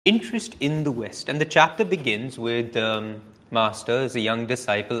interest in the West. And the chapter begins with Master, as a young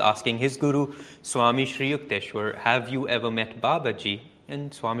disciple, asking his guru, Swami Sri Yukteswar, have you ever met Babaji?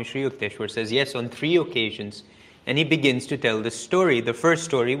 And Swami Sri Yukteswar says, yes, on 3 occasions. And he begins to tell the story. The first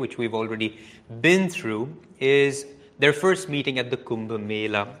story, which we've already been through, is their first meeting at the Kumbh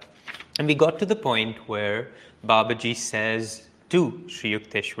Mela. And we got to the point where Babaji says to Sri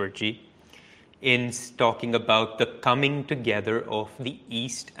Yukteswar ji, in talking about the coming together of the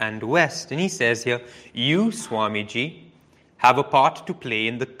East and West. And he says here, you, Swamiji, have a part to play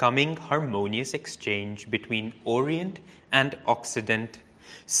in the coming harmonious exchange between Orient and Occident.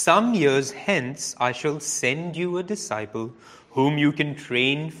 Some years hence, I shall send you a disciple whom you can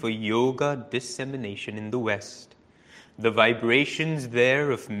train for yoga dissemination in the West. The vibrations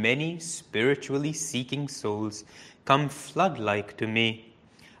there of many spiritually seeking souls come flood-like to me.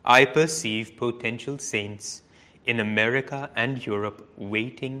 I perceive potential saints in America and Europe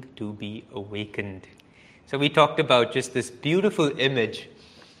waiting to be awakened. So we talked about just this beautiful image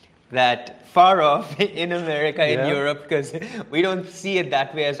that far off in America, in Europe, because we don't see it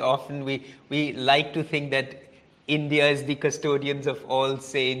that way as often. We like to think that India is the custodians of all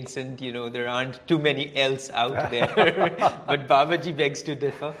saints and, there aren't too many else out there. But Babaji begs to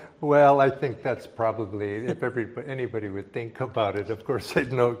differ. Well, I think that's probably, if anybody would think about it, of course they'd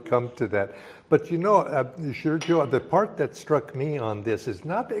come to that. But sure, Joe, the part that struck me on this is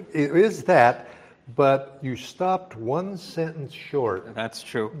that, but you stopped one sentence short. That's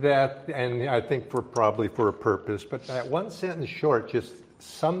true. And I think probably for a purpose, but that one sentence short just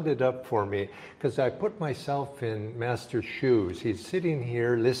summed it up for me, because I put myself in Master's shoes. He's sitting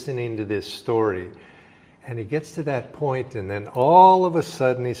here listening to this story, and he gets to that point, and then all of a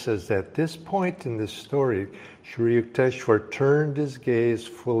sudden he says, at this point in this story, Sri Yukteswar turned his gaze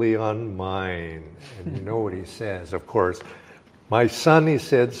fully on mine. And you know what he says, of course. My son, he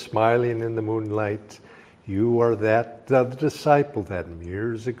said, smiling in the moonlight, you are the disciple that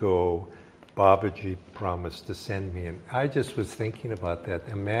years ago Babaji promised to send me. And I just was thinking about that,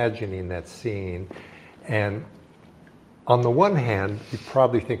 imagining that scene. And on the one hand, you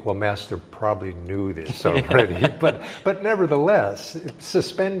probably think, well, Master probably knew this already. but nevertheless,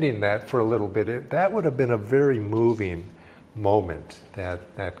 suspending that for a little bit, that would have been a very moving moment,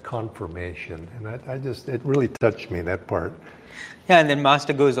 that confirmation. And it really touched me, that part. Yeah, and then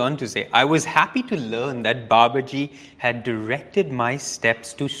Master goes on to say, I was happy to learn that Babaji had directed my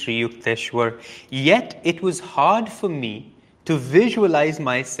steps to Sri Yukteswar, yet it was hard for me to visualize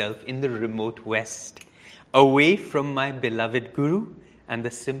myself in the remote West, away from my beloved Guru and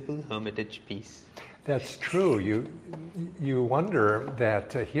the simple hermitage peace. That's true. You wonder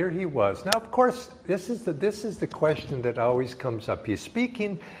that here he was. Now, of course, this is the question that always comes up. He's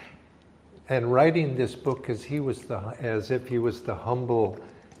speaking and writing this book as if he was the humble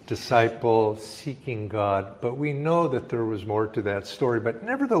disciple seeking God. But we know that there was more to that story. But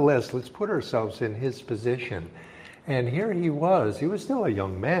nevertheless, let's put ourselves in his position. And here he was still a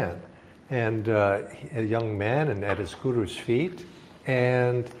young man, and at his guru's feet.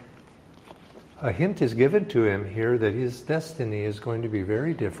 And a hint is given to him here that his destiny is going to be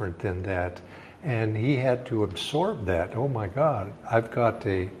very different than that. And he had to absorb that. Oh my God, I've got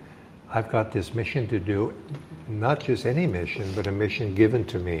this mission to do, not just any mission, but a mission given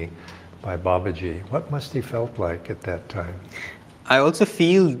to me by Babaji. What must he felt like at that time? I also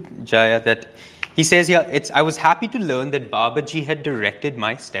feel, Jaya, that he says here, I was happy to learn that Babaji had directed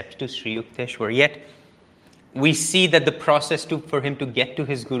my steps to Sri Yukteswar. Yet, we see that the process for him to get to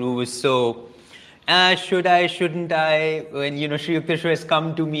his guru was so, should I, shouldn't I? When, Sri Yukteswar has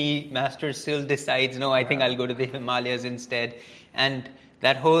come to me, Master still decides, no, I think I'll go to the Himalayas instead. And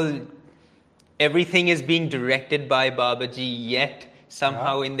that whole, everything is being directed by Babaji, yet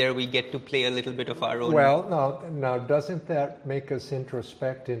somehow in there we get to play a little bit of our own. Well, now doesn't that make us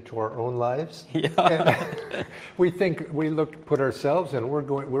introspect into our own lives? Yeah. We put ourselves and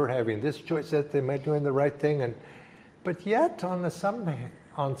we're having this choice, that am I doing the right thing? But yet on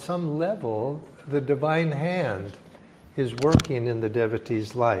some level, the divine hand is working in the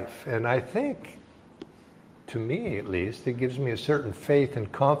devotee's life. And I think, to me at least, it gives me a certain faith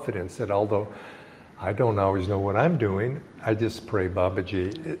and confidence that although I don't always know what I'm doing, I just pray,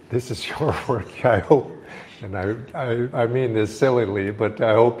 Babaji, this is your work, I hope. And I mean this sillily, but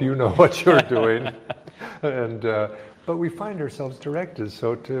I hope you know what you're doing. But we find ourselves directed.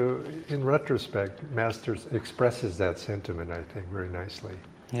 So in retrospect, Master expresses that sentiment, I think, very nicely.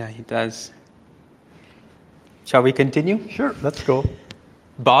 Yeah, he does. Shall we continue? Sure, let's go.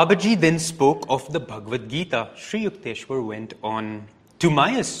 Babaji then spoke of the Bhagavad Gita. Sri Yukteswar went on, to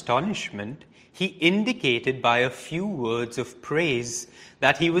my astonishment, he indicated by a few words of praise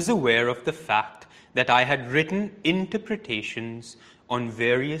that he was aware of the fact that I had written interpretations on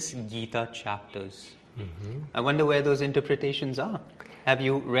various Gita chapters. I wonder where those interpretations are. Have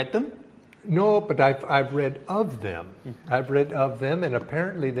you read them? No, but I've read of them. I've read of them, and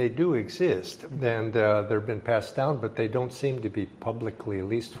apparently they do exist, and they've been passed down, but they don't seem to be publicly, at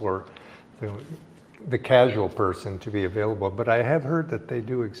least for the casual person, to be available. But I have heard that they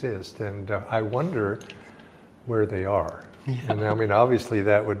do exist, and I wonder where they are. Yeah. And I mean, obviously,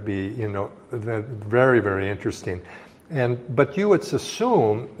 that would be, very, very interesting. But you would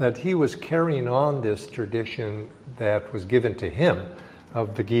assume that he was carrying on this tradition that was given to him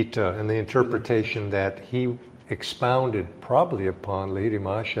of the Gita and the interpretation that he expounded probably upon Lahiri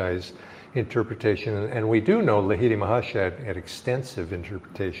Mahashay's interpretation. And we do know Lahiri Mahasaya had extensive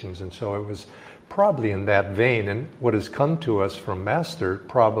interpretations, and so it was probably in that vein. And what has come to us from Master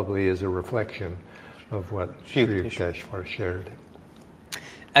probably is a reflection of what Sri Yukteswar shared.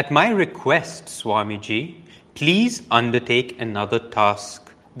 At my request, Swamiji, please undertake another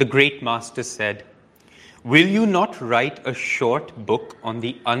task. The great Master said, will you not write a short book on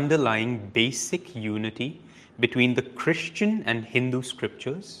the underlying basic unity between the Christian and Hindu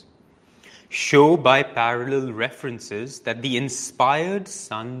scriptures? Show by parallel references that the inspired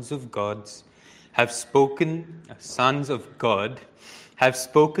sons of God have spoken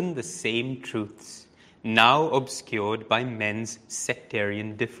the same truths, now obscured by men's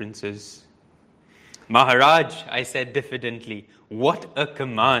sectarian differences. Maharaj, I said diffidently, what a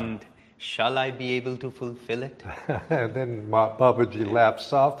command! Shall I be able to fulfill it? And then Babaji laughed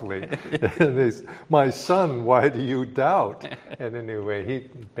softly. And he said, my son, why do you doubt? And anyway, he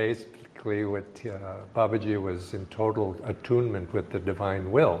basically, Babaji was in total attunement with the divine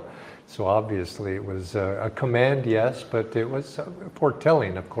will. So obviously it was a command, yes, but it was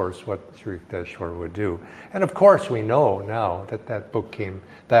foretelling, of course, what Sri Yukteswar would do. And of course we know now that that book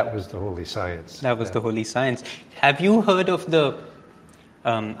that was the Holy Science. That was the Holy Science. Have you heard of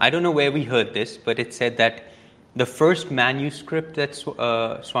I don't know where we heard this, but it said that the first manuscript that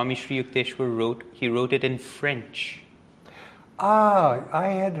Swami Sri Yukteswar wrote, he wrote it in French. I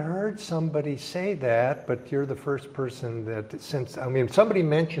had heard somebody say that, but you're the first person that, somebody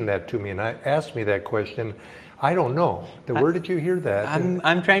mentioned that to me and asked me that question. I don't know. Where did you hear that?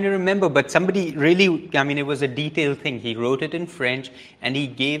 I'm trying to remember, but somebody really, it was a detailed thing. He wrote it in French, and he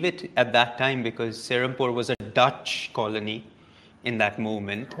gave it at that time because Serampore was a Dutch colony in that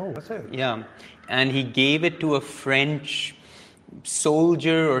moment. Oh, was it? Yeah. And he gave it to a French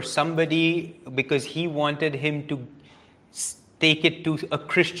soldier or somebody because he wanted him to take it to a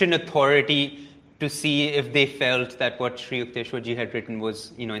Christian authority to see if they felt that what Sri Yukteswar Ji had written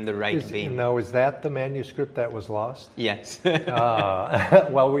was, in the right vein. Now, is that the manuscript that was lost? Yes.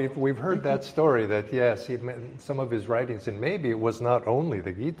 Well, we've heard that story that, yes, some of his writings, and maybe it was not only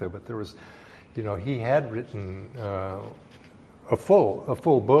the Gita, but there was, he had written a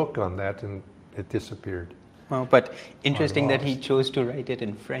full book on that, and it disappeared. Well, but interesting that he chose to write it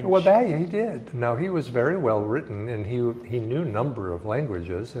in French. Well, that he did. Now, he was very well written, and he knew a number of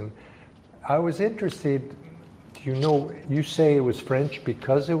languages. And I was interested, you say it was French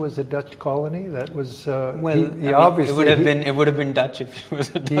because it was a Dutch colony? That was, obviously... It would have been Dutch if it was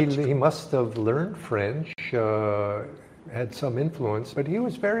a Dutch. He must have learned French, had some influence, but he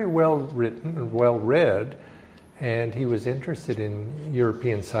was very well written and well read. And he was interested in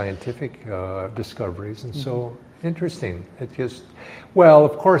European scientific discoveries, and so interesting.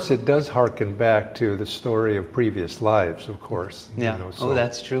 Of course, it does harken back to the story of previous lives, of course. Yeah.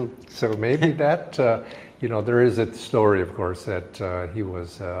 That's true. So maybe that, there is a story, of course, that he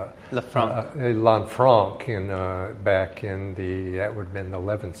was Lanfranc back in that would have been the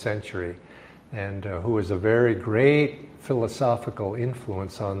 11th century, and who was a very great philosophical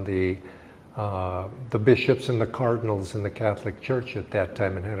influence on the bishops and the cardinals in the Catholic Church at that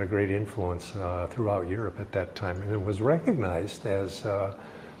time, and had a great influence throughout Europe at that time, and it was recognized as a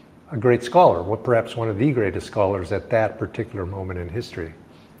great scholar, perhaps one of the greatest scholars at that particular moment in history.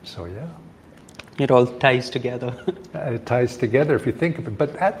 So yeah. It all ties together. It ties together if you think of it,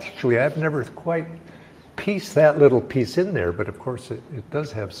 but actually I've never quite pieced that little piece in there, but of course it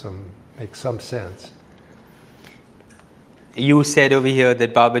does make some sense. You said over here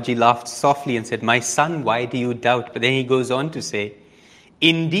that Babaji laughed softly and said, my son, why do you doubt? But then he goes on to say,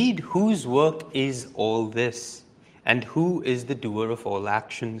 indeed, whose work is all this? And who is the doer of all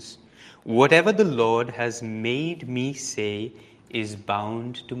actions? Whatever the Lord has made me say is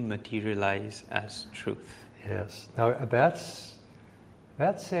bound to materialize as truth. Yes. Now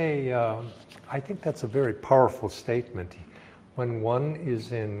I think that's a very powerful statement. When one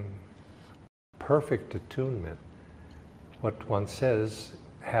is in perfect attunement. What one says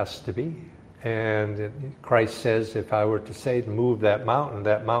has to be. And Christ says, if I were to say, move that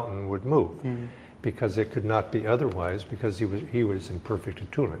mountain would move. Because it could not be otherwise, because he was in perfect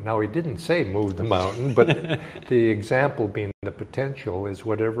attunement. Now, he didn't say move the mountain, but the example being the potential is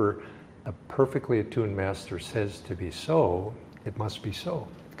whatever a perfectly attuned master says to be so, it must be so,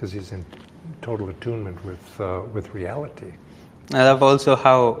 because he's in total attunement with reality. I love also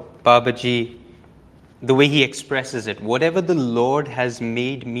how Babaji, the way he expresses it, whatever the Lord has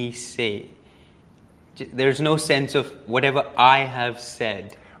made me say, there's no sense of whatever I have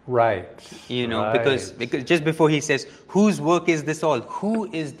said. Right. Because just before he says, whose work is this all?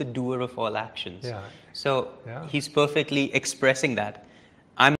 Who is the doer of all actions? Yeah. So he's perfectly expressing that.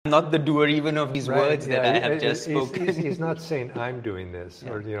 I'm not the doer even of these words that I have just spoken. He's not saying I'm doing this,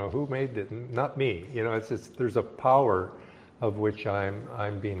 or who made it? Not me. There's a power of which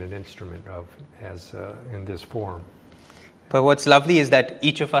I'm being an instrument of as in this form. But what's lovely is that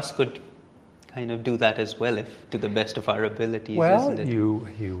each of us could kind of do that as well, if to the best of our abilities. Well, isn't it?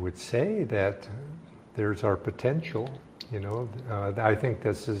 you would say that there's our potential. I think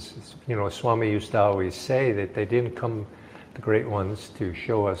this is, Swami used to always say that they didn't come, the great ones, to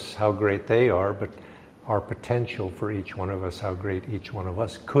show us how great they are, but our potential for each one of us, how great each one of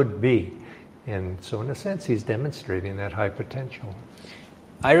us could be. And so in a sense, he's demonstrating that high potential.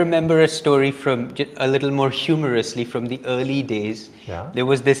 I remember a story from, a little more humorously, from the early days. Yeah. There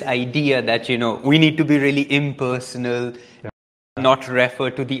was this idea that, we need to be really impersonal, not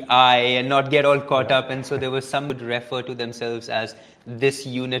refer to the I, and not get all caught up. And so there was some would refer to themselves as this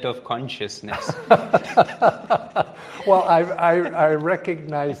unit of consciousness. Well, I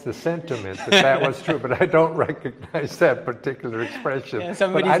recognize the sentiment that was true, but I don't recognize that particular expression. Yeah,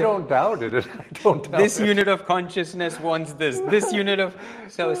 but I don't doubt it. I don't doubt this it. unit of consciousness wants this. This unit of...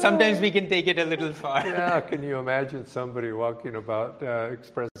 So sometimes we can take it a little far. Yeah, can you imagine somebody walking about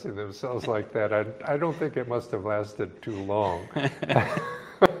expressing themselves like that? I don't think it must have lasted too long.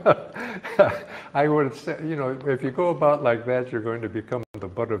 I would say, if you go about like that, you're going to become the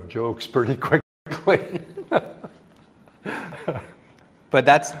butt of jokes pretty quickly. But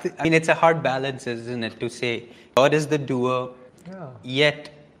it's a hard balance, isn't it, to say God is the doer, yet,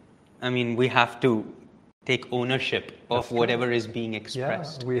 we have to take ownership of whatever is being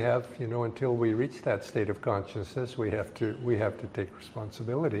expressed. Yeah, we have, until we reach that state of consciousness, we have to take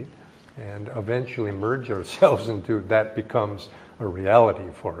responsibility and eventually merge ourselves into that becomes a reality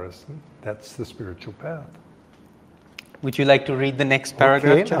for us. That's the spiritual path. Would you like to read the next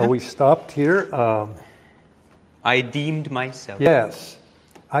paragraph? Okay, now we stopped here. I deemed myself. Yes,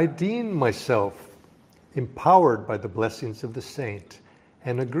 I deemed myself empowered by the blessings of the saint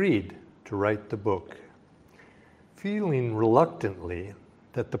and agreed to write the book. Feeling reluctantly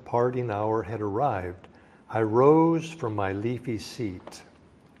that the parting hour had arrived, I rose from my leafy seat.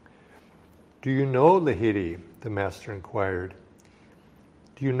 Do you know Lahiri? The master inquired.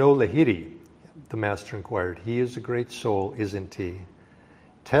 Do you know Lahiri? The master inquired. He is a great soul, isn't he?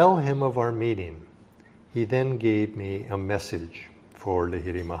 Tell him of our meeting. He then gave me a message for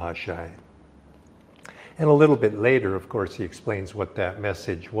Lahiri Mahashai. And a little bit later, of course, he explains what that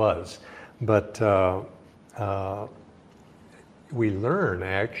message was. But we learn,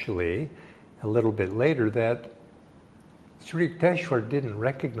 actually, a little bit later that Sri Yukteswar didn't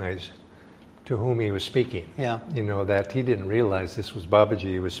recognize to whom he was speaking. Yeah. That he didn't realize this was Babaji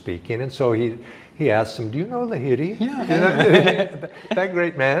he was speaking. And so he asked him, do you know Lahiri? Yeah. That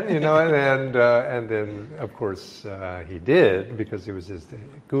great man, and then, of course, he did, because he was his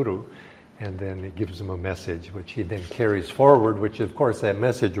guru. And then he gives him a message, which he then carries forward, which, of course, that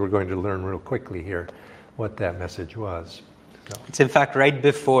message we're going to learn real quickly here, what that message was. So. It's in fact right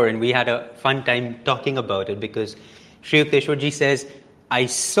before, and we had a fun time talking about it, because Sri Yukteswarji says, I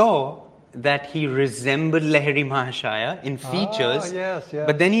saw that he resembled Lahiri Mahashaya in features, yes.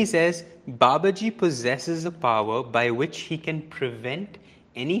 But then he says, Babaji possesses a power by which he can prevent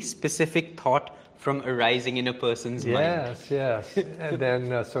any specific thought from arising in a person's mind. Yes. And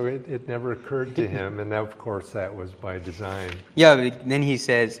then, so it never occurred to him, and of course that was by design. Yeah, then he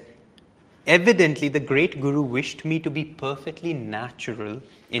says, evidently the great Guru wished me to be perfectly natural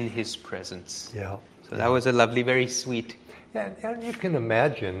in his presence. Yeah. So that was a lovely, very sweet. Yeah, and you can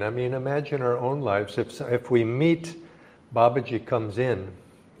imagine, imagine our own lives. If we meet, Babaji comes in,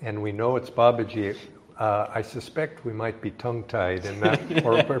 and we know it's Babaji, I suspect we might be tongue-tied and that,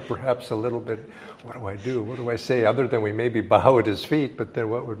 or perhaps a little bit, what do I do? What do I say? Other than we maybe bow at his feet, but then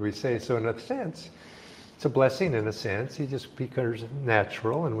what would we say? So in a sense, it's a blessing in a sense. He just becomes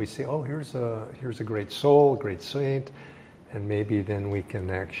natural, and we say, oh, here's a great soul, great saint, And maybe then we can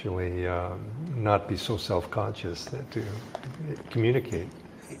actually not be so self-conscious to communicate.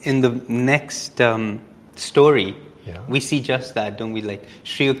 In the next story, Yeah. we see just that, don't we? Like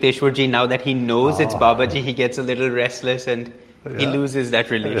Sri Yukteswarji, now that he knows it's Babaji, he gets a little restless and he loses that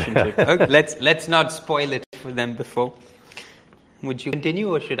relationship. Okay, let's not spoil it for them before. Would you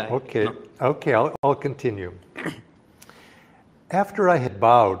continue or should I? Okay, No. okay, I'll continue. After I had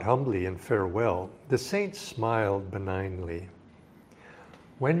bowed humbly in farewell, the saint smiled benignly.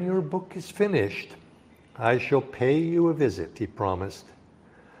 When your book is finished, I shall pay you a visit, he promised.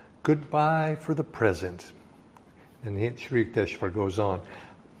 Goodbye for the present. And Sri Yukteswar goes on.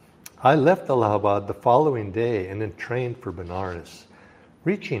 I left Allahabad the following day and then trained for Benares.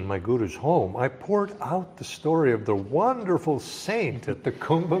 Reaching my Guru's home, I poured out the story of the wonderful saint at the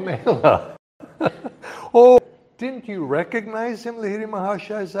Kumbh Mela. Oh, didn't you recognize him? Lahiri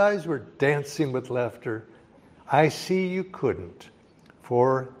Mahashaya's eyes were dancing with laughter. I see you couldn't,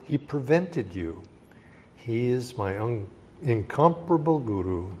 for he prevented you. He is my incomparable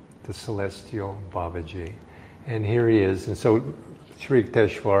Guru, the celestial Babaji. And here he is. And so Sri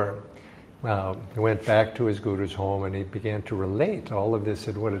Yukteswar went back to his Guru's home and he began to relate all of this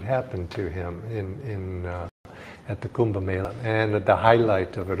and what had happened to him at the Kumbh Mela. And the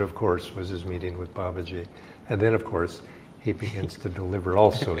highlight of it, of course, was his meeting with Babaji. And then, of course, he begins to deliver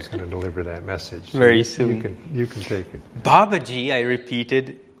also. He's going to deliver that message. So Very soon. You can take it. Babaji, I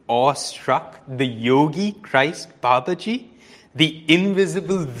repeated, awestruck, the yogi Christ Babaji, the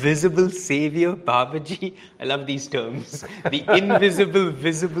invisible, visible savior Babaji. I love these terms. The invisible,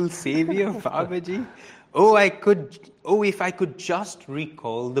 visible savior Babaji. Oh, if I could just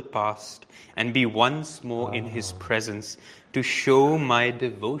recall the past and be once more in his presence to show my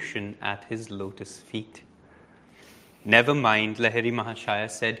devotion at his lotus feet. Never mind, Lahiri Mahashaya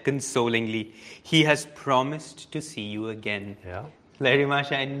said consolingly, he has promised to see you again. Yeah. Lahiri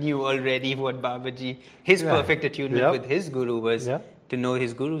Mahashaya knew already what Babaji, his perfect attunement with his Guru was to know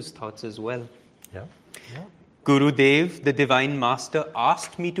his Guru's thoughts as well. Yeah. Yeah. Gurudev, the Divine Master,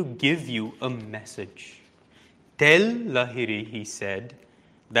 asked me to give you a message. Tell Lahiri, he said,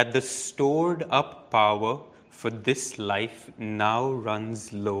 that the stored up power for this life now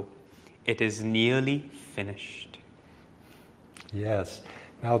runs low. It is nearly finished. Yes.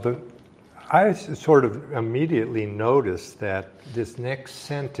 Now, I sort of immediately noticed that this next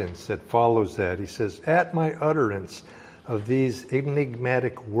sentence that follows that, he says, at my utterance of these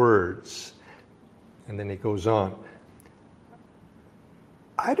enigmatic words, and then he goes on.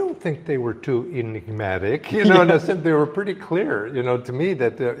 I don't think they were too enigmatic, in a sense they were pretty clear, to me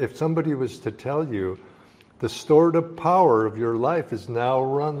that if somebody was to tell you, the stored up power of your life is now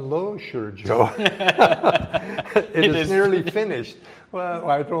run low, Shurjo. it is nearly finished.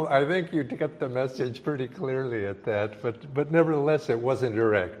 Well, I think you get the message pretty clearly at that, but nevertheless, it wasn't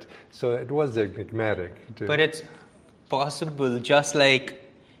direct. So it was enigmatic. Too. But it's possible, just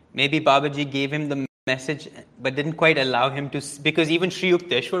like maybe Babaji gave him the message, but didn't quite allow him to, because even Sri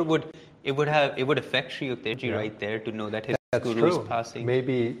Yukteswar would affect Sri Yukteswar right there to know that his Guru is passing.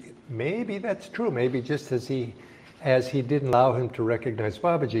 Maybe that's true. Maybe just as he didn't allow him to recognize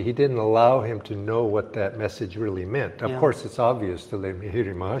Babaji, he didn't allow him to know what that message really meant. Of course, it's obvious to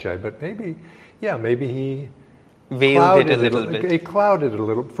Lahiri Mahashaya, but maybe he veiled it a little bit. He clouded it a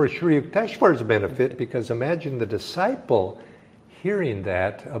little for Sri Yukteswar's benefit, because imagine the disciple hearing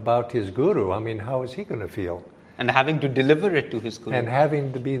that about his Guru. I mean, how is he going to feel? And having to deliver it to his Guru. And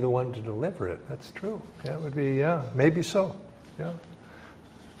having to be the one to deliver it. That's true. That would be, maybe so. Yeah.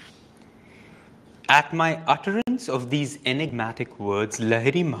 At my utterance of these enigmatic words,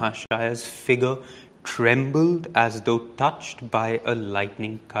 Lahiri Mahashaya's figure trembled as though touched by a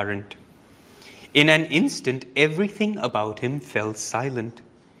lightning current. In an instant, everything about him fell silent.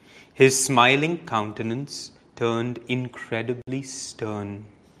 His smiling countenance turned incredibly stern.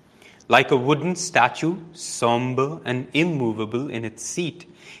 Like a wooden statue, somber and immovable in its seat,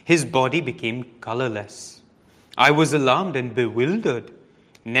 his body became colorless. I was alarmed and bewildered.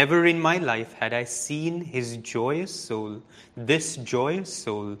 Never in my life had I seen his joyous soul, this joyous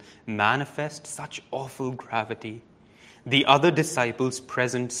soul, manifest such awful gravity. The other disciples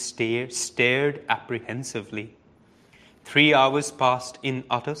present stared apprehensively. 3 hours passed in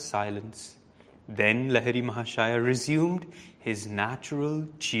utter silence. Then Lahiri Mahashaya resumed his natural,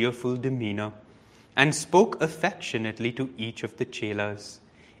 cheerful demeanor and spoke affectionately to each of the chelas.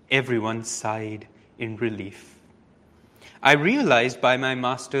 Everyone sighed in relief. I realized by my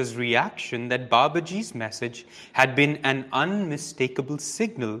master's reaction that Babaji's message had been an unmistakable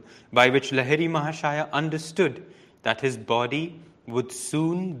signal by which Lahiri Mahashaya understood that his body would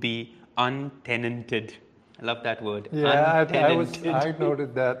soon be untenanted. I love that word. Yeah, Untenanted. I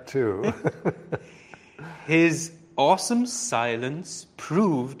noted that too. His awesome silence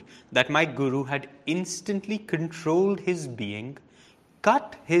proved that my guru had instantly controlled his being,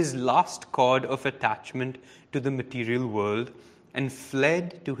 cut his last cord of attachment to the material world, and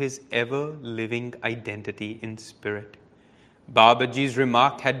fled to his ever-living identity in spirit. Babaji's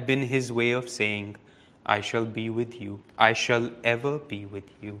remark had been his way of saying, I shall be with you. I shall ever be with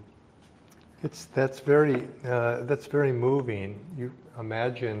you. That's very moving. You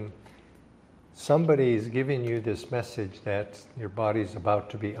imagine somebody's giving you this message that your body's about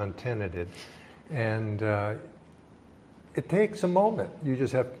to be untenanted, and it takes a moment.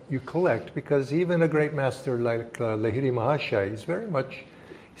 You collect, because even a great master like Lahiri Mahashaya is very much,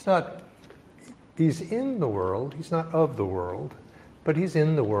 he's in the world, he's not of the world, but he's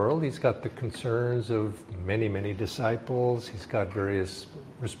in the world. He's got the concerns of many, many disciples. He's got various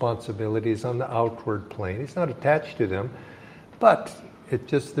responsibilities on the outward plane. He's not attached to them, but it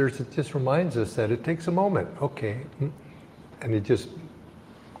just reminds us that it takes a moment. Okay, and he just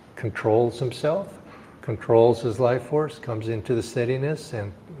controls himself, controls his life force, comes into the steadiness,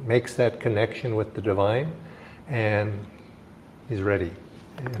 and makes that connection with the divine, and he's ready.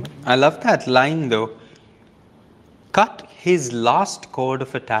 I love that line though. Cut his last cord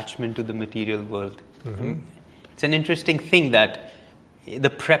of attachment to the material world. Mm-hmm. It's an interesting thing that the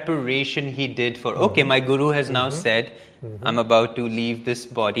preparation he did for, okay, my guru has now said, I'm about to leave this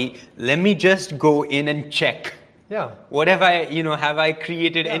body. Let me just go in and check. Yeah. What have I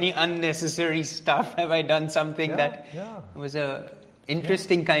created any unnecessary stuff? Have I done something that was a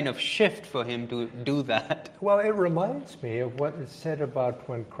interesting kind of shift for him to do that? Well, it reminds me of what is said about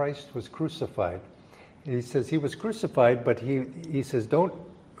when Christ was crucified. He says he was crucified, but he says don't,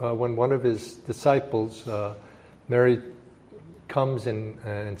 when one of his disciples, Mary, comes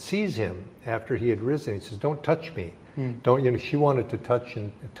and sees him after he had risen, he says, don't touch me. Don't, she wanted to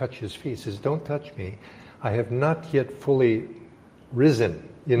touch his feet. He says, don't touch me. I have not yet fully risen,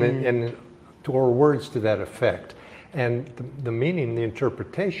 and or words to that effect. And the meaning, the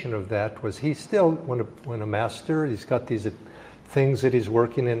interpretation of that was he's still, when a master, he's got these things that he's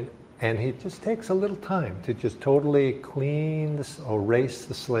working in, and he just takes a little time to just totally erase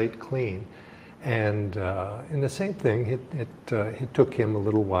the slate clean. And in the same thing, it took him a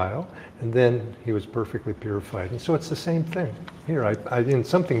little while, and then he was perfectly purified. And so it's the same thing here. I in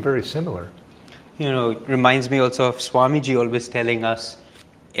something very similar. It reminds me also of Swamiji always telling us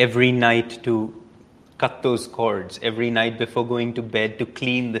every night to cut those cords, every night before going to bed to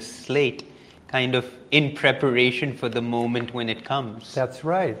clean the slate, kind of in preparation for the moment when it comes. That's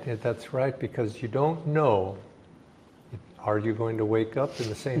right, because you don't know, are you going to wake up in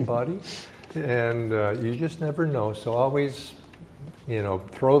the same body? And you just never know. So always,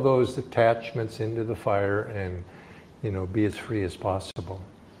 throw those attachments into the fire and, be as free as possible.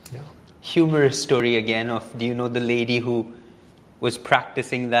 Yeah. Humorous story again of, do you know the lady who was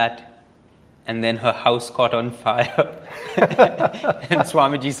practicing that and then her house caught on fire? And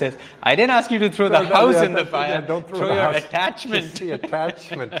Swamiji says, I didn't ask you to throw the house in the fire. Yeah, don't throw your attachment. Just the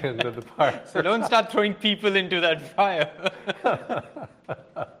attachment into the fire. So don't start throwing people into that fire.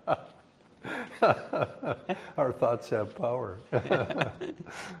 Our thoughts have power.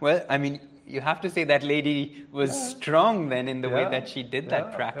 Well, you have to say that lady was strong then in the way that she did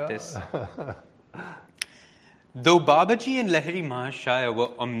that practice. Though Babaji and Lahiri Mahashaya were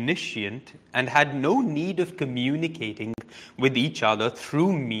omniscient and had no need of communicating with each other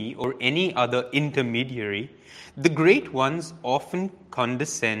through me or any other intermediary, the great ones often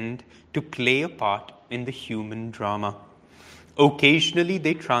condescend to play a part in the human drama. Occasionally,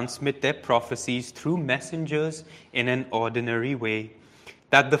 they transmit their prophecies through messengers in an ordinary way,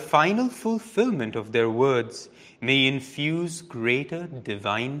 that the final fulfillment of their words may infuse greater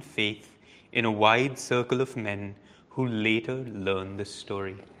divine faith in a wide circle of men who later learn the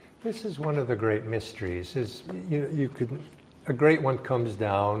story. This is one of the great mysteries. A great one comes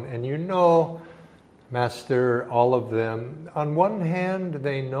down, and Master, all of them, on one hand,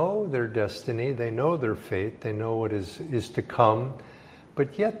 they know their destiny, they know their fate, they know what is to come,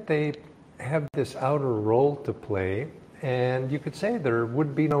 but yet they have this outer role to play, and you could say there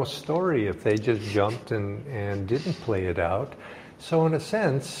would be no story if they just jumped and didn't play it out. So in a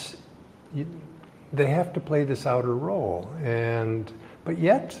sense, they have to play this outer role, but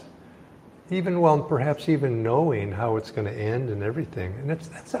yet, perhaps even knowing how it's going to end and everything, and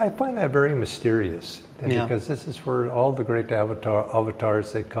I find that very mysterious, because this is where all the great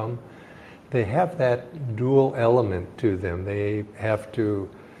avatars they come. They have that dual element to them. They have to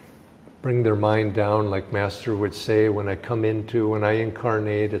bring their mind down, like Master would say, when I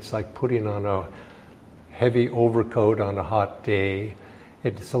incarnate, it's like putting on a heavy overcoat on a hot day.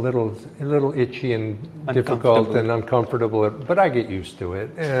 It's a little itchy and difficult and uncomfortable, but I get used to it.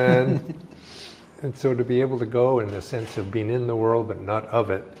 And so to be able to go in the sense of being in the world but not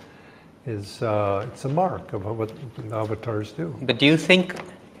of it is it's a mark of what the avatars do. But do you think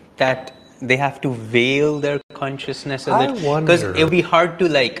that they have to veil their consciousness a little? I wonder. Because it would be hard to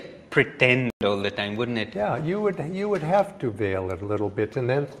pretend all the time, wouldn't it? Yeah, you would have to veil it a little bit, and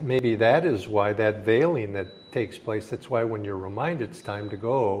then maybe that is why that veiling that takes place. That's why when you're reminded it's time to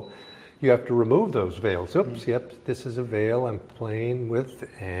go, you have to remove those veils. Oops, yep, this is a veil I'm playing with,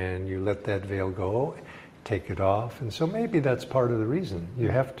 and you let that veil go, take it off, and so maybe that's part of the reason. You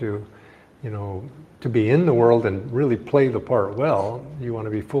have to, to be in the world and really play the part well, you want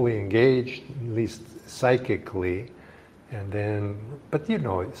to be fully engaged, at least psychically. And then, but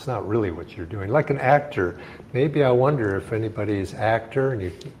it's not really what you're doing. Like an actor, maybe I wonder if anybody's actor and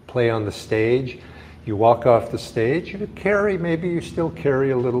you play on the stage, you walk off the stage, maybe you still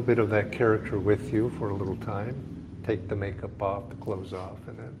carry a little bit of that character with you for a little time. Take the makeup off, the clothes off,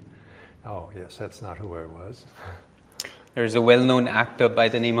 and then, oh yes, that's not who I was. There's a well-known actor by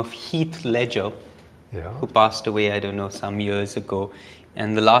the name of Heath Ledger, who passed away, I don't know, some years ago.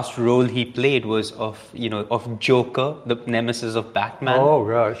 And the last role he played was of Joker, the nemesis of Batman. Oh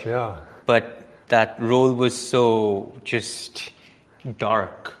gosh, yeah. But that role was so just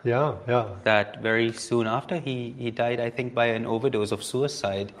dark. Yeah. That very soon after he died, I think, by an overdose of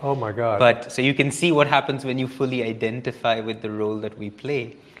suicide. Oh my God. But so you can see what happens when you fully identify with the role that we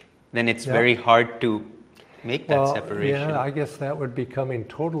play. Then it's very hard to make that separation. Yeah, I guess that would be becoming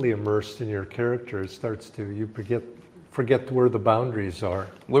totally immersed in your character. It starts to, you forget where the boundaries are.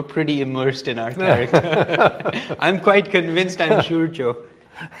 We're pretty immersed in our character. I'm quite convinced, I'm sure, Joe.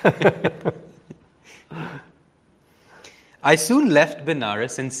 I soon left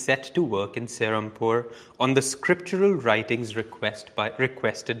Benares and set to work in Serampore on the scriptural writings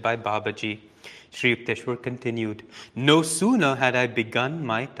requested by Babaji. Sri Yukteswar continued, "No sooner had I begun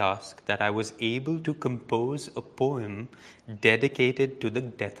my task that I was able to compose a poem dedicated to the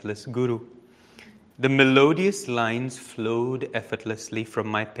deathless Guru. The melodious lines flowed effortlessly from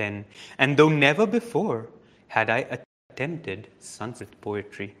my pen, and though never before had I attempted Sanskrit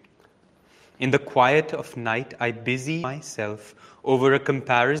poetry. In the quiet of night, I busy myself over a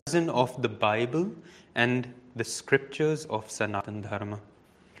comparison of the Bible and the scriptures of Sanatana Dharma.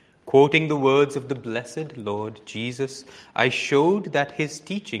 Quoting the words of the blessed Lord Jesus, I showed that his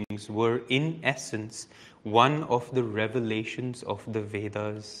teachings were in essence one of the revelations of the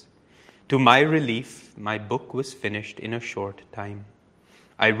Vedas. To my relief, my book was finished in a short time.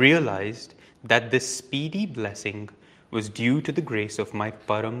 I realized that this speedy blessing was due to the grace of my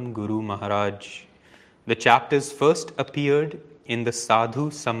Param Guru Maharaj. The chapters first appeared in the Sadhu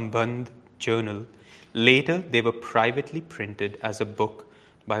Sambandh journal. Later, they were privately printed as a book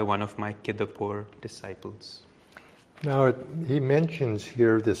by one of my Kidapur disciples." Now, he mentions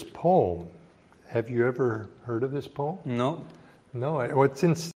here this poem. Have you ever heard of this poem? No. No,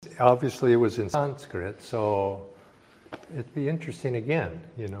 obviously it was in Sanskrit, so it'd be interesting again,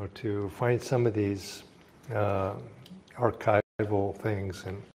 to find some of these archival things.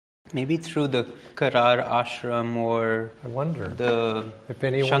 And maybe through the Karar Ashram or I wonder the if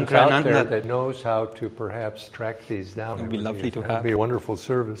anyone's out there Shankarananda that knows how to perhaps track these down. It would be lovely to have. It would be a wonderful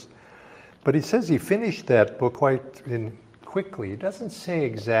service. But he says he finished that book quite quickly. He doesn't say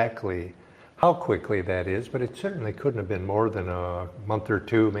exactly how quickly that is, but it certainly couldn't have been more than a month or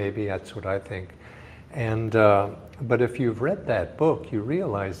two, maybe. That's what I think. And but if you've read that book, you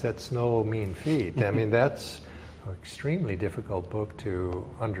realize that's no mean feat. I mean, that's an extremely difficult book to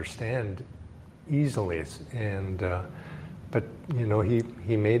understand easily. And but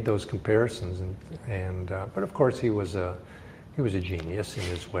he made those comparisons, and but of course he was a genius in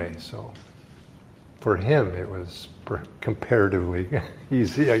his way. So for him, it was comparatively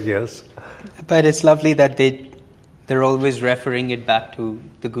easy, I guess. But it's lovely that they're always referring it back to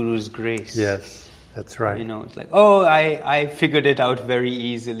the Guru's grace. Yes, that's right. It's like, oh, I figured it out very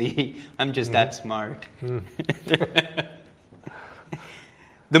easily. I'm just that smart.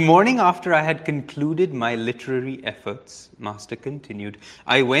 The morning after I had concluded my literary efforts, Master continued,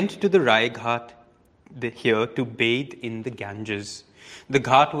 I went to the Rai Ghat here to bathe in the Ganges. The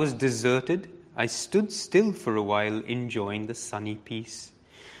ghat was deserted. I stood still for a while, enjoying the sunny peace.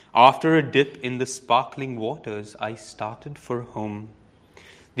 After a dip in the sparkling waters, I started for home.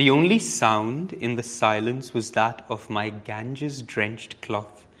 The only sound in the silence was that of my Ganges-drenched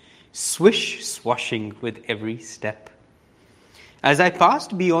cloth, swish swashing with every step. As I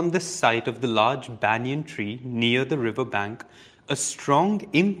passed beyond the sight of the large banyan tree near the river bank, a strong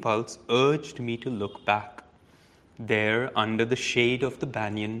impulse urged me to look back. There, under the shade of the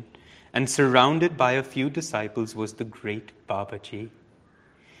banyan, and surrounded by a few disciples, was the great Babaji.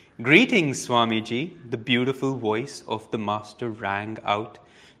 "Greetings, Swamiji," the beautiful voice of the master rang out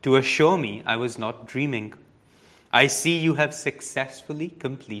to assure me I was not dreaming. "I see you have successfully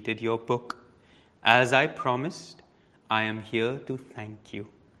completed your book. As I promised, I am here to thank you."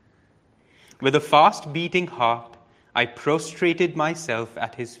 With a fast-beating heart, I prostrated myself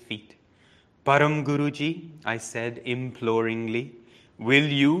at his feet. "Param Guruji," I said imploringly, "will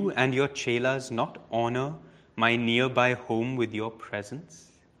you and your chelas not honor my nearby home with your presence?"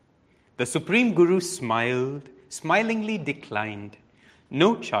 The Supreme Guru smilingly declined.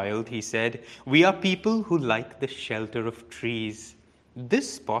 "No, child," he said, "we are people who like the shelter of trees.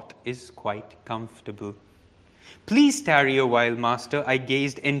 This spot is quite comfortable." "Please tarry a while, Master," I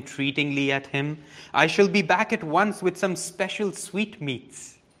gazed entreatingly at him. "I shall be back at once with some special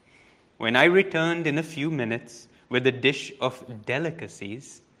sweetmeats." When I returned in a few minutes with a dish of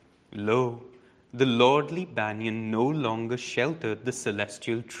delicacies, lo, the lordly banyan no longer sheltered the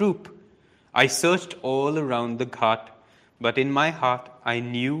celestial troop. I searched all around the ghat, but in my heart I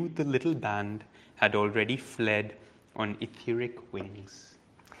knew the little band had already fled on etheric wings.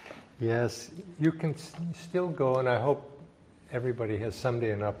 Yes, you can still go, and I hope everybody has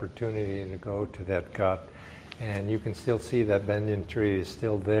someday an opportunity to go to that ghat, and you can still see that banyan tree is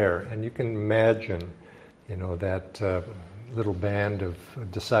still there, and you can imagine, that little band of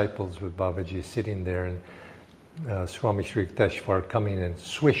disciples with Babaji sitting there, and Swami Sri Yukteswar coming and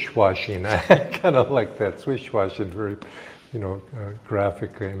swish-washing. I kind of like that swish-washing, very,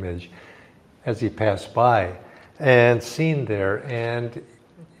 graphic image as he passed by, and seen there. And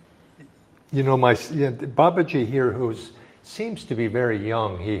Babaji here, who seems to be very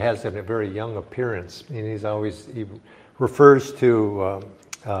young, he has a very young appearance, and he refers to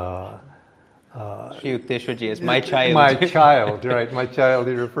Sri Yukteswarji as my child. My child, right? My child.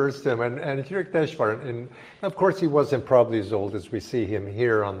 He refers to him, and Sri Yukteswar, and of course he wasn't probably as old as we see him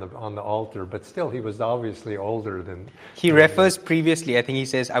here on the altar, but still he was obviously older than. He refers previously. I think he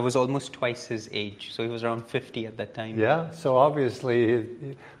says I was almost twice his age, so he was around 50 at that time. Yeah. So obviously,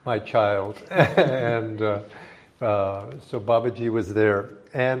 my child, and so Babaji was there,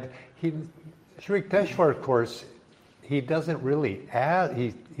 and Sri Yukteswar, of course. He doesn't really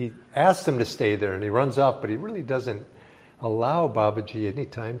he asks him to stay there, and he runs off, but he really doesn't allow Babaji any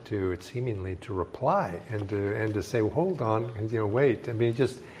time to reply and to say, well, hold on, and wait. I mean, he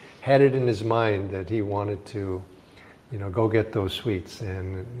just had it in his mind that he wanted to, go get those sweets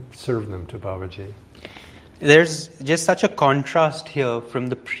and serve them to Babaji. There's just such a contrast here from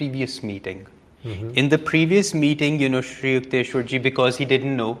the previous meeting. Mm-hmm. In the previous meeting, Sri Yukteswarji, because he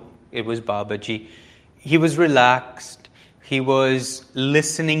didn't know it was Babaji, he was relaxed. He was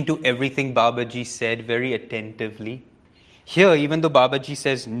listening to everything Babaji said very attentively. Here, even though Babaji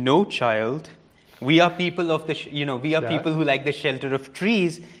says, "No, child, we are people of people who like the shelter of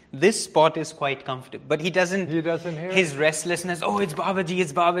trees. This spot is quite comfortable." But he doesn't hear his restlessness. "Oh, it's Babaji,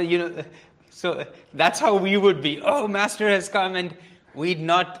 it's Babaji." So that's how we would be. "Oh, Master has come," and we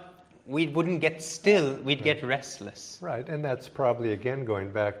wouldn't get still. We'd get restless. Right, and that's probably again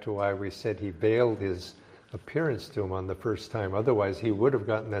going back to why we said he veiled his appearance to him on the first time. Otherwise, he would have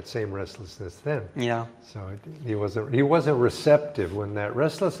gotten that same restlessness then. Yeah. So he wasn't receptive. When that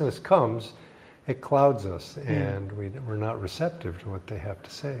restlessness comes, it clouds us, and we're not receptive to what they have to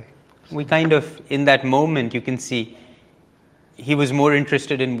say. We kind of, in that moment, you can see he was more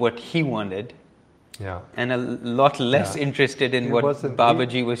interested in what he wanted. Yeah. And a lot less interested in what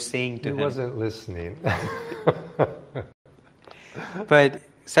Babaji was saying to him. He wasn't listening. But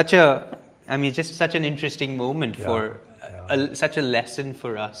just such an interesting moment for such a lesson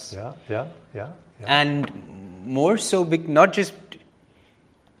for us. Yeah. And more so,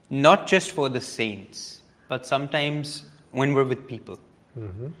 not just for the saints, but sometimes when we're with people.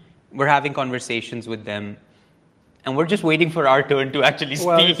 Mm-hmm. We're having conversations with them, and we're just waiting for our turn to actually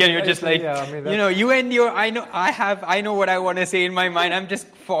speak, and you're just like, you and your, I know what I want to say in my mind. I'm just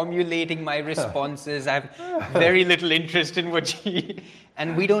formulating my responses. I have very little interest in what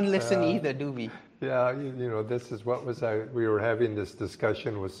and we don't listen either, do we? Yeah, this is we were having this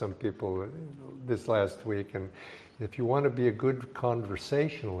discussion with some people this last week, and if you want to be a good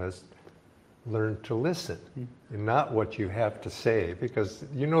conversationalist, learn to listen, and not what you have to say, because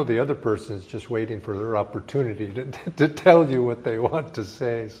the other person is just waiting for their opportunity to tell you what they want to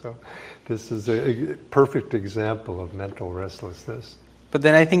say. So this is a perfect example of mental restlessness. But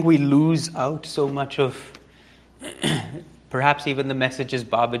then I think we lose out so much of perhaps even the messages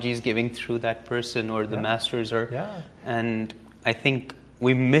Babaji is giving through that person, or the masters, and I think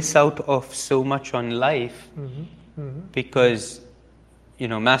we miss out of so much on life because,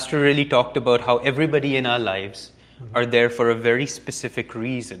 Master really talked about how everybody in our lives are there for a very specific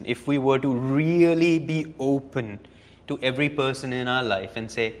reason. If we were to really be open to every person in our life and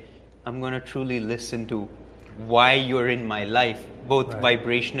say, I'm going to truly listen to why you're in my life, both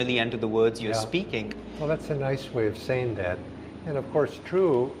vibrationally and to the words you're speaking. Well, that's a nice way of saying that. And of course,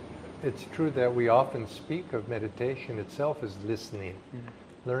 it's true that we often speak of meditation itself as listening,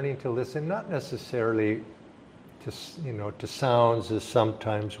 learning to listen, not necessarily to sounds, as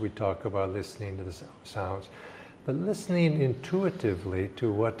sometimes we talk about listening to the sounds, but listening intuitively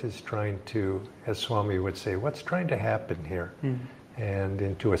to what is trying to, as Swami would say, what's trying to happen here, and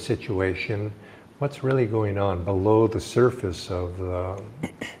into a situation, what's really going on below the surface of the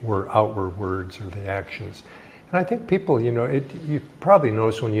outward words or the actions. And I think people, you probably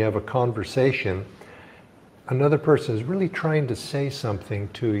notice when you have a conversation, another person is really trying to say something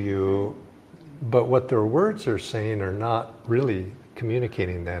to you, but what their words are saying are not really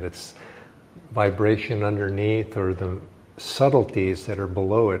communicating that. It's vibration underneath or the subtleties that are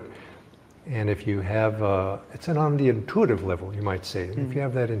below it. And if you have, it's on the intuitive level, you might say. If you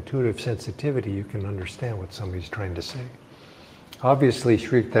have that intuitive sensitivity, you can understand what somebody's trying to say. Obviously,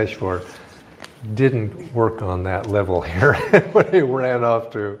 Sri Yukteswar didn't work on that level here when he ran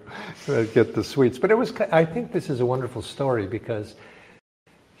off to get the sweets. But I think this is a wonderful story because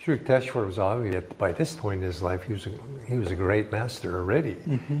Sri Yukteswar was obviously, by this point in his life, he was a great master already.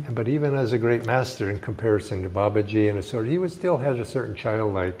 But even as a great master in comparison to Babaji and he still had a certain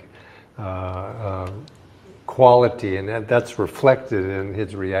childlike quality, and that's reflected in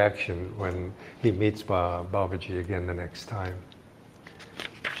his reaction when he meets Babaji again the next time.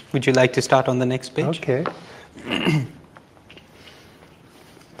 Would you like to start on the next page? Okay.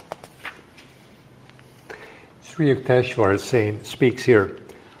 Sri Yukteswar speaks here,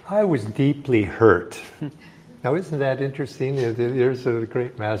 I was deeply hurt. Now, isn't that interesting? Here's a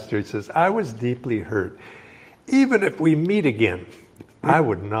great master. He says, I was deeply hurt. Even if we meet again, I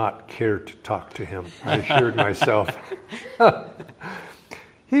would not care to talk to him, I assured myself.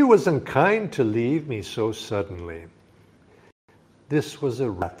 He was unkind to leave me so suddenly. This was a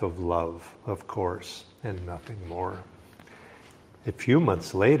wrath of love, of course, and nothing more. A few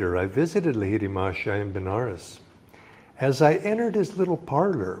months later, I visited Lahiri Mahashaya in Benares. As I entered his little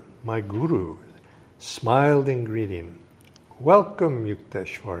parlor, my guru smiled in greeting. Welcome,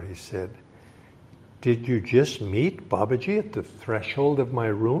 Yukteswar, he said. Did you just meet Babaji at the threshold of my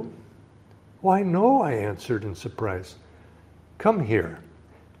room? Why, no, I answered in surprise. Come here.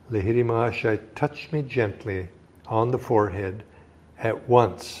 Lahiri Mahashaya touched me gently on the forehead. At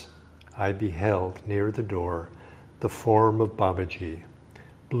once, I beheld near the door the form of Babaji,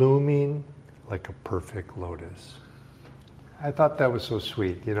 blooming like a perfect lotus. I thought that was so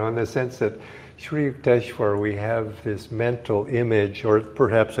sweet, in the sense that Sri Yukteswar, we have this mental image, or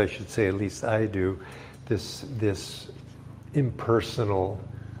perhaps I should say, at least I do, this impersonal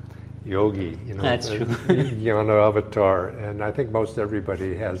yogi, That's true. Jnana avatar, and I think most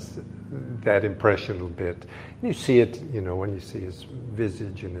everybody has that impression a bit. You see it, when you see his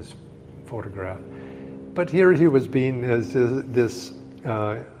visage in his photograph. But here he was being this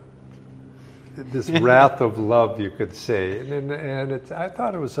wrath of love, you could say, and I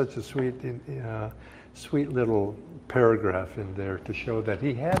thought it was such a sweet little paragraph in there to show that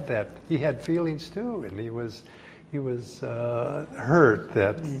he had feelings too, and he was hurt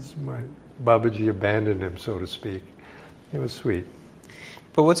that Babaji abandoned him, so to speak. It was sweet.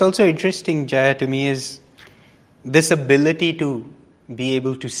 But what's also interesting, Jaya, to me is this ability to be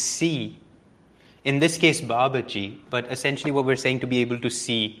able to see, in this case Babaji, but essentially what we're saying, to be able to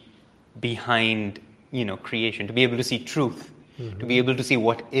see behind, creation, to be able to see truth, to be able to see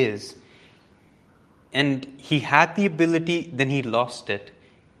what is. And he had the ability, then he lost it.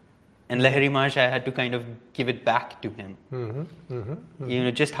 And Lahiri Mahashaya had to kind of give it back to him.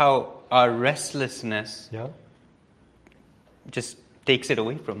 Just how our restlessness just takes it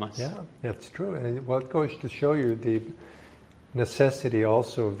away from us. Yeah, that's true. And it goes to show you the necessity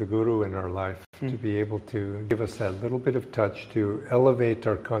also of the Guru in our life to be able to give us that little bit of touch, to elevate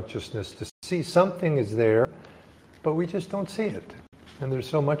our consciousness, to see something is there, but we just don't see it. And there's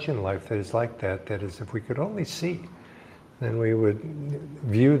so much in life that is like that, that is, if we could only see, then we would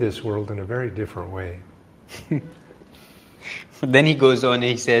view this world in a very different way. Then he goes on and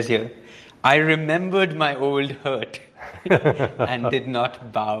he says here, I remembered my old hurt and did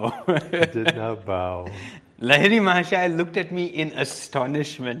not bow. Did not bow. Lahiri Mahashaya looked at me in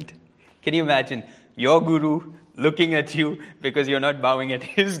astonishment. Can you imagine? Your guru looking at you because you're not bowing at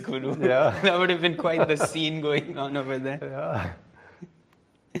his guru. Yeah. That would have been quite the scene going on over there.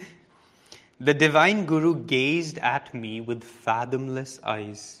 Yeah. The divine guru gazed at me with fathomless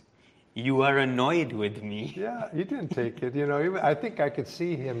eyes. You are annoyed with me. Yeah, he didn't take it. I think I could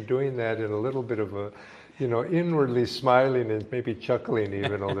see him doing that in a little bit of a, inwardly smiling and maybe chuckling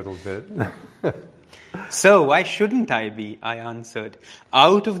even a little bit. So why shouldn't I be? I answered.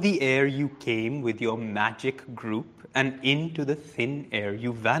 Out of the air you came with your magic group, and into the thin air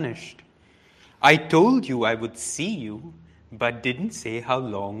you vanished. I told you I would see you, but didn't say how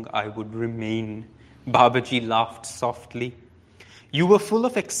long I would remain. Babaji laughed softly. You were full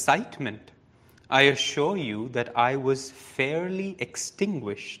of excitement. I assure you that I was fairly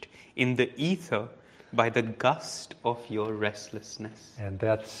extinguished in the ether by the gust of your restlessness. And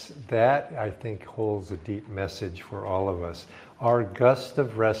that I think holds a deep message for all of us. Our gust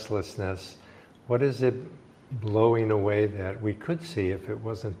of restlessness, what is it blowing away that we could see if it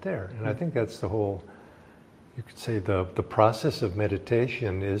wasn't there? And I think that's the whole, you could say the process of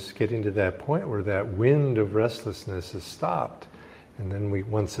meditation is getting to that point where that wind of restlessness is stopped. And then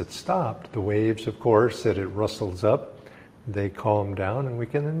once it's stopped, the waves, of course, that it rustles up, they calm down, and we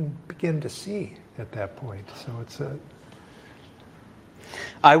can then begin to see at that point. So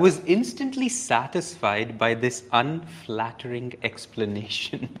I was instantly satisfied by this unflattering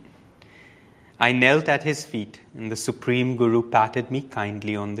explanation. I knelt at his feet, and the Supreme Guru patted me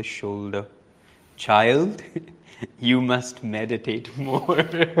kindly on the shoulder. Child, you must meditate more.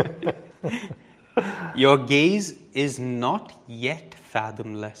 Your gaze is not yet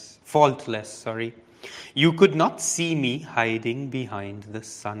faultless. You could not see me hiding behind the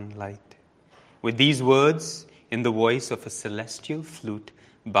sunlight. With these words, in the voice of a celestial flute,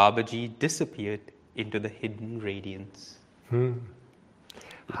 Babaji disappeared into the hidden radiance.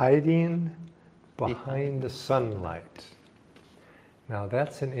 Hiding behind the sunlight. Now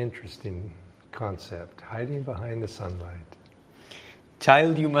that's an interesting concept, hiding behind the sunlight.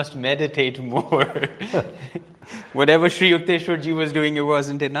 Child, you must meditate more. Whatever Sri Yukteswarji was doing, it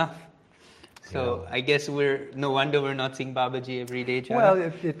wasn't enough. So I guess no wonder we're not seeing Babaji every day, child.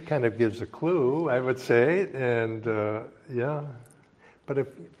 Well, it kind of gives a clue, I would say, and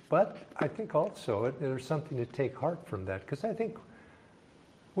But I think also there's something to take heart from that, because I think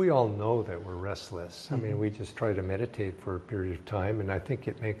we all know that we're restless. I mean, we just try to meditate for a period of time, and I think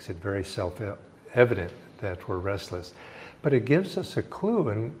it makes it very self-evident that we're restless. But it gives us a clue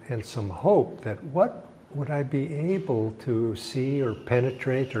and some hope that what would I be able to see or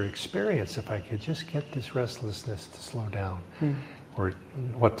penetrate or experience if I could just get this restlessness to slow down? Or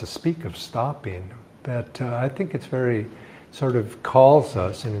what to speak of stopping. But I think it's very sort of calls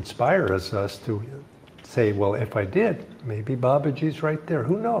us and inspires us to say, well, if I did, maybe Babaji's right there.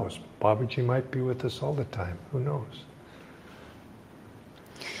 Who knows? Babaji might be with us all the time. Who knows?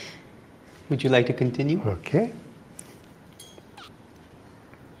 Would you like to continue? Okay.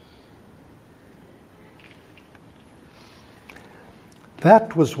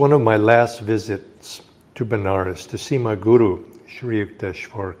 That was one of my last visits to Benares to see my guru, Sri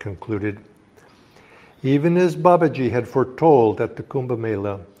Yukteswar concluded. Even as Babaji had foretold at the Kumbh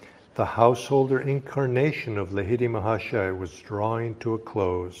Mela, the householder incarnation of Lahiri Mahashaya was drawing to a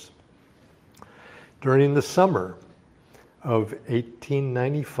close. During the summer of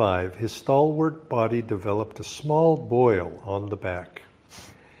 1895, his stalwart body developed a small boil on the back.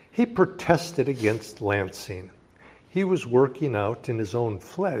 He protested against lancing. He was working out in his own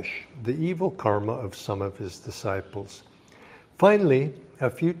flesh the evil karma of some of his disciples. Finally, a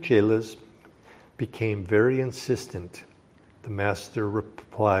few chelas became very insistent. The master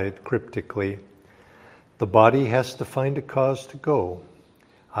replied cryptically, "The body has to find a cause to go.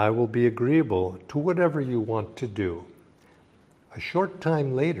 I will be agreeable to whatever you want to do." A short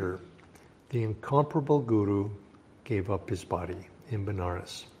time later, the incomparable Guru gave up his body in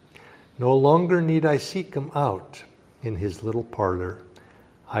Benares. No longer need I seek him out in his little parlor.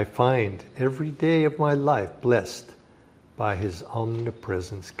 I find every day of my life blessed by his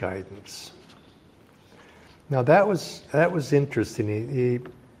omnipresence guidance. Now that was interesting.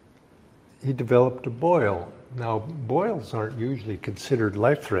 He developed a boil. Now boils aren't usually considered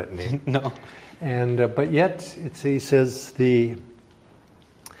life-threatening. No. And but yet he says the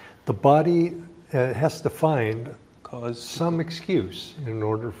body has to find some excuse in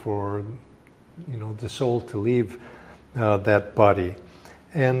order for the soul to leave that body.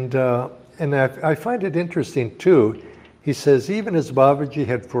 And I find it interesting too. He says, even as Babaji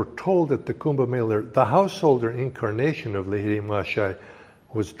had foretold at the Kumbh Mela, the householder incarnation of Lahiri Mahashaya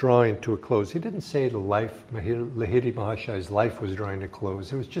was drawing to a close. He didn't say Lahiri Mahashaya's life was drawing to a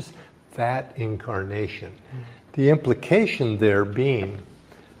close. It was just that incarnation. The implication there being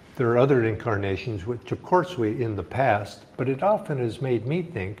there are other incarnations, which of course we in the past, but it often has made me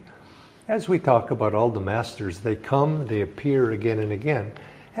think, as we talk about all the masters, they come, they appear again and again,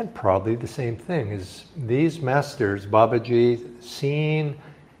 and probably the same thing is these masters, Babaji, seen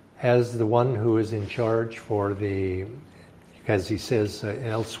as the one who is in charge for the, as he says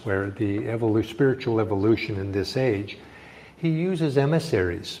elsewhere, the spiritual evolution in this age, he uses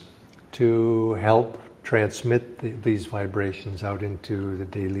emissaries to help transmit these vibrations out into the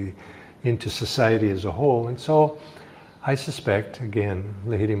daily, into society as a whole. And so I suspect, again,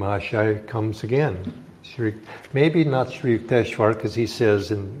 Lahiri Mahashaya comes again. Maybe not Sri Yukteswar, because he says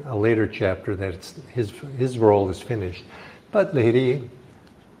in a later chapter that his role is finished. But Lahiri,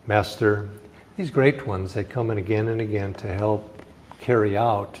 Master, these great ones, they come in again and again to help carry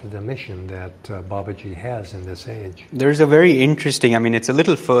out the mission that Babaji has in this age. There's a very interesting, it's a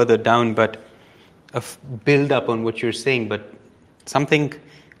little further down, but a build up on what you're saying, but something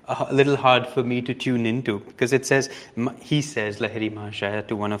a little hard for me to tune into, because it says, he says, Lahiri Mahashaya,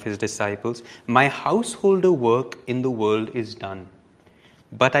 to one of his disciples, my householder work in the world is done,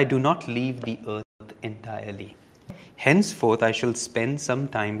 but I do not leave the earth entirely. Henceforth, I shall spend some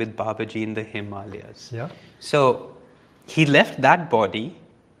time with Babaji in the Himalayas. Yeah. So he left that body,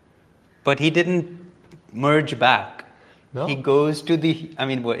 but he didn't merge back. No. He goes to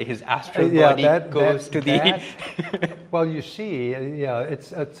his astral body goes to the... Well, you see,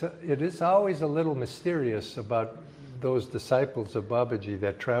 it is always a little mysterious about those disciples of Babaji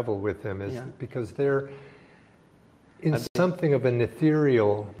that travel with him, because they're in something of an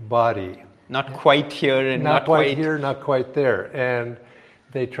ethereal body. Not quite here and not quite here, not quite there. And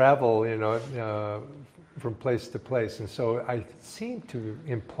they travel, from place to place. And so I seem to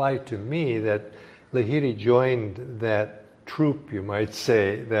imply to me that Lahiri joined that troop, you might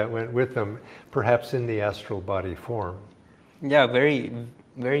say, that went with them, perhaps in the astral body form. Yeah, very,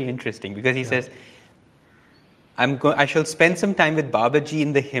 very interesting, because he says, I shall spend some time with Babaji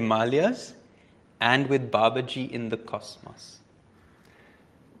in the Himalayas and with Babaji in the cosmos.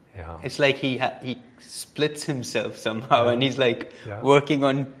 Yeah. It's like he splits himself somehow, and he's like working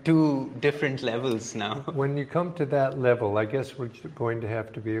on two different levels now. When you come to that level, I guess we're going to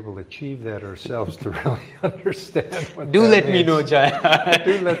have to be able to achieve that ourselves to really understand what Do that let means. me know, Jaya.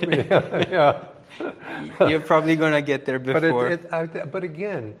 Do let me, yeah. You're probably going to get there before. But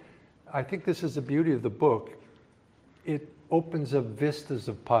again, I think this is the beauty of the book. It opens up vistas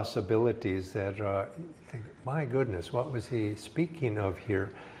of possibilities that, my goodness, what was he speaking of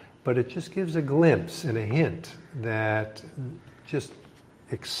here? But it just gives a glimpse and a hint that just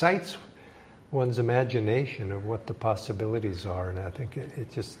excites one's imagination of what the possibilities are. And I think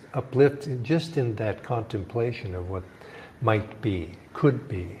it just uplifts, just in that contemplation of what might be, could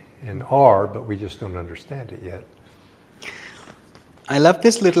be, and are, but we just don't understand it yet. I love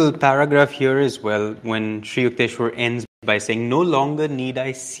this little paragraph here as well, when Sri Yukteswar ends by saying, no longer need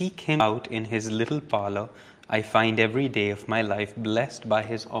I seek him out in his little parlor. I find every day of my life blessed by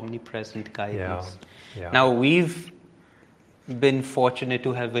his omnipresent guidance. Yeah. Now, we've been fortunate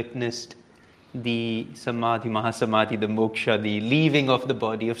to have witnessed the Samadhi, Mahasamadhi, the moksha, the leaving of the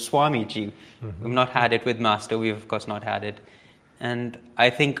body of Swamiji. Mm-hmm. We've not had it with Master. We've, of course, not had it. And I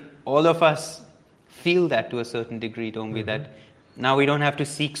think all of us feel that to a certain degree, don't we? That now we don't have to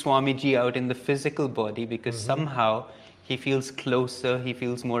seek Swamiji out in the physical body, because somehow he feels closer, he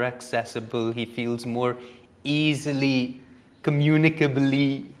feels more accessible, he feels more easily,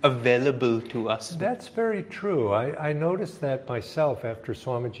 communicably available to us. That's very true. I noticed that myself after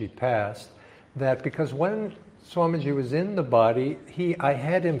Swamiji passed, that because when Swamiji was in the body, I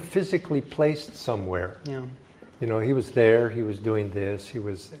had him physically placed somewhere. Yeah. He was there, he was doing this, he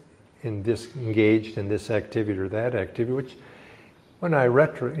was engaged in this activity or that activity, which when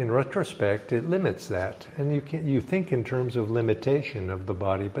in retrospect, it limits that. And you think in terms of limitation of the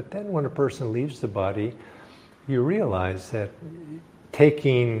body, but then when a person leaves the body, you realize that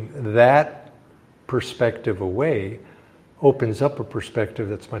taking that perspective away opens up a perspective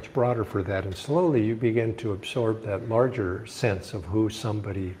that's much broader for that. And slowly you begin to absorb that larger sense of who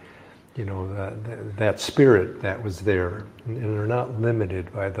somebody, that spirit that was there. And they're not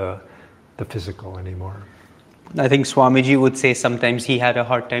limited by the physical anymore. I think Swamiji would say sometimes he had a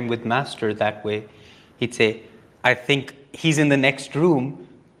hard time with Master that way. He'd say, I think he's in the next room,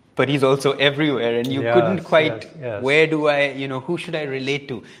 but he's also everywhere, and you couldn't quite, where do I, who should I relate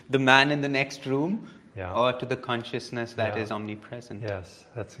to? The man in the next room, or to the consciousness that is omnipresent? Yes,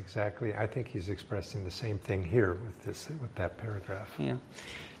 that's exactly, I think he's expressing the same thing here with that paragraph. Yeah.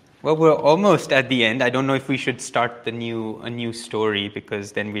 Well, we're almost at the end. I don't know if we should start a new story,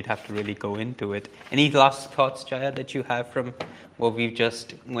 because then we'd have to really go into it. Any last thoughts, Jaya, that you have from what we've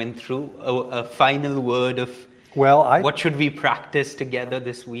just went through? A final word of what should we practice together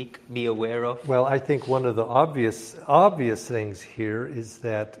this week, be aware of? Well, I think one of the obvious things here is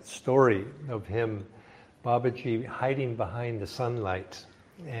that story of him, Babaji, hiding behind the sunlight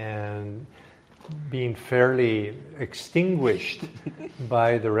and being fairly extinguished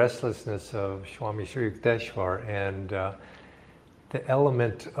by the restlessness of Swami Sri Yukteswar, and the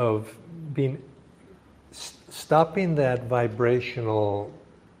element of being stopping that vibrational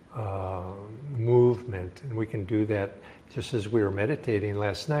movement. And we can do that just as we were meditating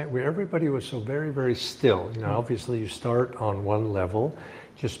last night, where everybody was so very, very still. You know, obviously you start on one level,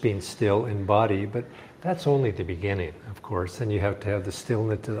 just being still in body, but that's only the beginning, of course. And you have to have the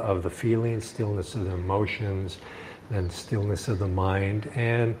stillness of the feelings, stillness of the emotions, and stillness of the mind,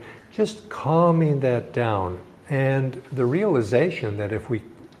 and just calming that down. And the realization that if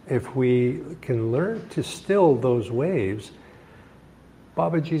we can learn to still those waves,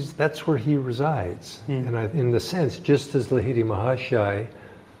 Babaji's, that's where he resides. And in the sense, just as Lahiri Mahashaya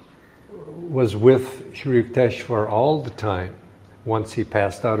was with Sri Yukteswar all the time, once he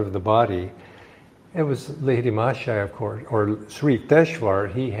passed out of the body, it was Lahiri Mahashaya, of course, or Sri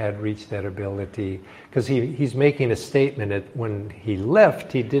Yukteswar, he had reached that ability, because he's making a statement that when he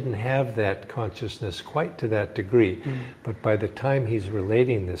left, he didn't have that consciousness quite to that degree. But by the time he's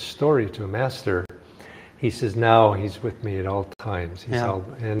relating this story to a master, he says, now he's with me at all times.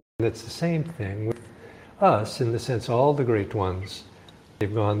 And it's the same thing with us, in the sense all the great ones,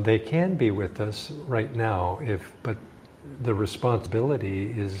 they've gone, they can be with us right now, but the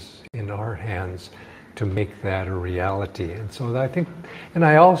responsibility is in our hands to make that a reality. And so I think, and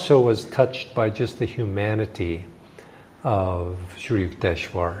I also was touched by just the humanity of Sri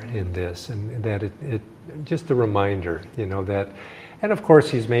Yukteswar in this, and that it just a reminder, you know, that, and of course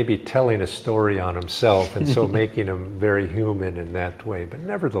he's maybe telling a story on himself, and so making him very human in that way, but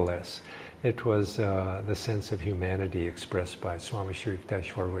nevertheless, it was the sense of humanity expressed by Swami Sri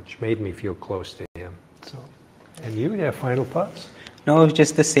Yukteswar, which made me feel close to him. So. And you have final thoughts? No, it's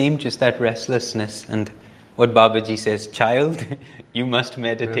just the same, just that restlessness. And what Babaji says, child, you must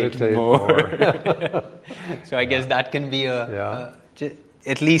meditate more. So I guess that can be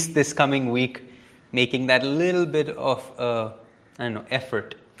at least this coming week, making that little bit of,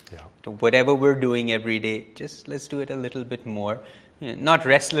 effort. To whatever we're doing every day, just let's do it a little bit more. Not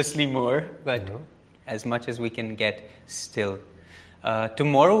restlessly more, but as much as we can get still.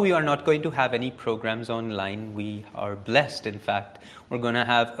 Tomorrow we are not going to have any programs online. We are blessed, in fact. We're going to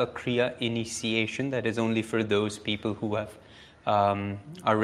have a Kriya initiation that is only for those people who have are